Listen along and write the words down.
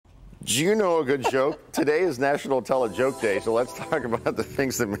Do you know a good joke? Today is National Tell a Joke Day, so let's talk about the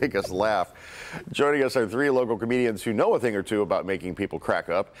things that make us laugh. Joining us are three local comedians who know a thing or two about making people crack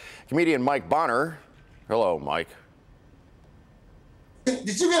up. Comedian Mike Bonner. Hello, Mike.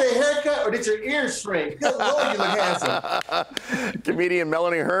 Did you get a haircut or did your ears shrink? Good Lord, you look handsome. Comedian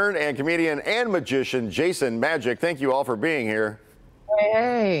Melanie Hearn and comedian and magician Jason Magic. Thank you all for being here.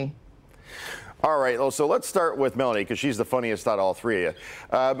 Hey. All right, well, so let's start with Melanie because she's the funniest out of all three of you.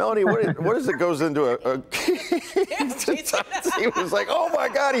 Melanie, what is it goes into a he was like, oh my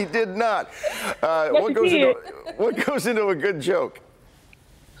God, he did not. What goes into a good joke?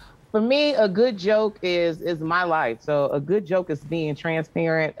 For me, a good joke is my life. So a good joke is being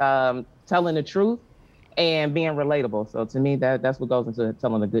transparent, telling the truth, and being relatable. So to me, that's what goes into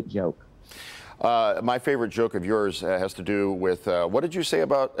telling a good joke. My favorite joke of yours has to do with, what did you say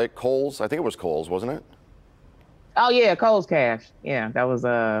about at Kohl's? I think it was Kohl's, wasn't it? Oh, yeah, Kohl's Cash. Yeah, that was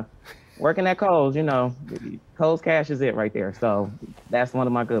working at Kohl's, you know. Kohl's Cash is it right there. So that's one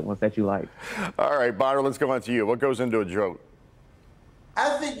of my good ones that you like. All right, Bonner, let's go on to you. What goes into a joke?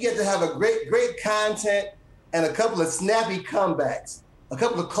 I think you have to have a great content and a couple of snappy comebacks, a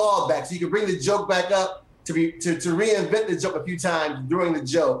couple of callbacks. So you can bring the joke back up to reinvent the joke a few times during the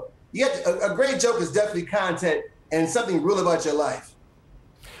joke. You have to, a great joke is definitely content and something real about your life.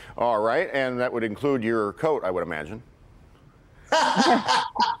 All right, and that would include your coat, I would imagine.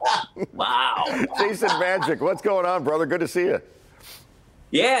 Wow. Jason Magic, what's going on, brother? Good to see you.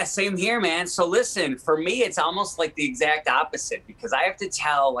 Yeah, same here, man. So listen, for me, it's almost like the exact opposite because I have to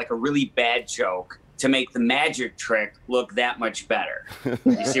tell like a really bad joke to make the magic trick look that much better.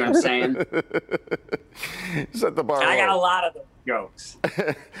 You see what I'm saying? Set the bar. I got a lot of those jokes.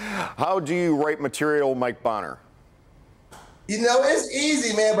 How do you write material, Mike Bonner? You know, it's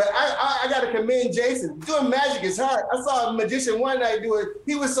easy, man, but I got to commend Jason. Doing magic is hard. I saw a magician one night do it.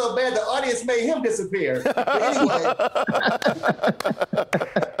 He was so bad, the audience made him disappear. But anyway.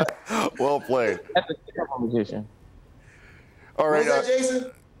 Well played. That's a terrible magician. All right. What was that,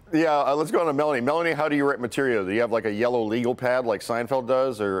 Jason? Yeah, let's go on to Melanie. Melanie, how do you write material? Do you have like a yellow legal pad like Seinfeld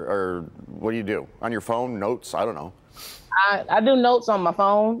does, or what do you do? On your phone, notes? I don't know. I do notes on my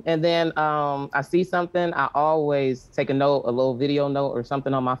phone, and then I see something, I always take a note, a little video note or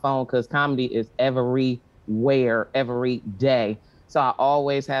something on my phone, because comedy is everywhere, every day. So I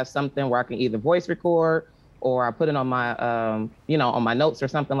always have something where I can either voice record or I put it on my, you know, on my notes or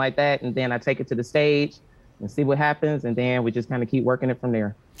something like that, and then I take it to the stage and see what happens, and then we just kind of keep working it from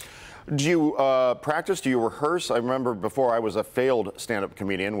there. Do you practice? Do you rehearse? I remember before I was a failed stand-up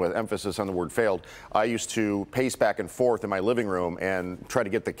comedian, with emphasis on the word failed, I used to pace back and forth in my living room and try to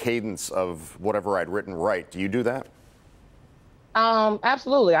get the cadence of whatever I'd written right. Do you do that?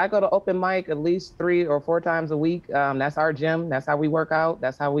 Absolutely. I go to open mic at least 3 or 4 times a week. That's our gym. That's how we work out.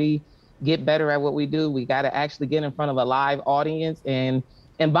 That's how we get better at what we do. We got to actually get in front of a live audience and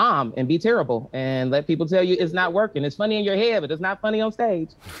bomb and be terrible and let people tell you it's not working. It's funny in your head, but it's not funny on stage.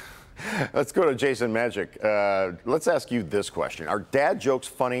 Let's go to Jason Magic. Let's ask you this question. Are dad jokes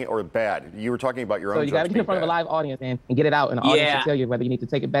funny or bad? You were talking about your own jokes. So you got to get in front of a live audience and get it out, and the audience will tell you whether you need to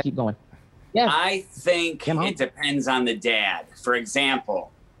take it back, keep going. Yeah. I think it depends on the dad. For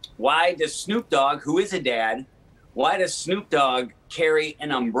example, why does Snoop Dogg, who is a dad, why does Snoop Dogg carry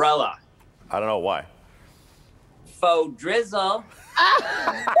an umbrella? I don't know why. Faux drizzle.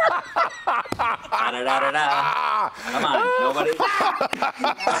 Da-da-da-da-da. Come on, nobody.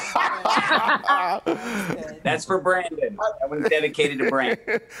 That's for Brandon. That one's dedicated to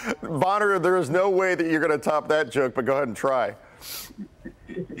Brandon. Bonner, there is no way that you're going to top that joke, but go ahead and try.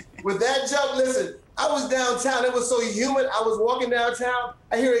 With that joke, listen, I was downtown. It was so humid. I was walking downtown.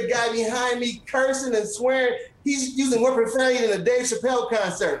 I hear a guy behind me cursing and swearing. He's using more profanity than a Dave Chappelle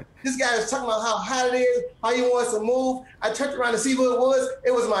concert. This guy was talking about how hot it is, how he wants to move. I turned around to see who it was. It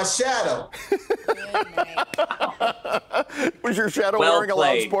was my shadow. Was your shadow wearing a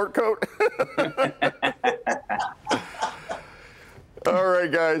loud sport coat? All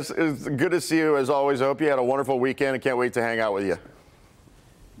right, guys. It's good to see you as always. I hope you had a wonderful weekend. I can't wait to hang out with you.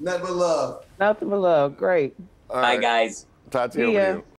 Nothing but love. Nothing but love. Great. Bye, guys. Talk to you.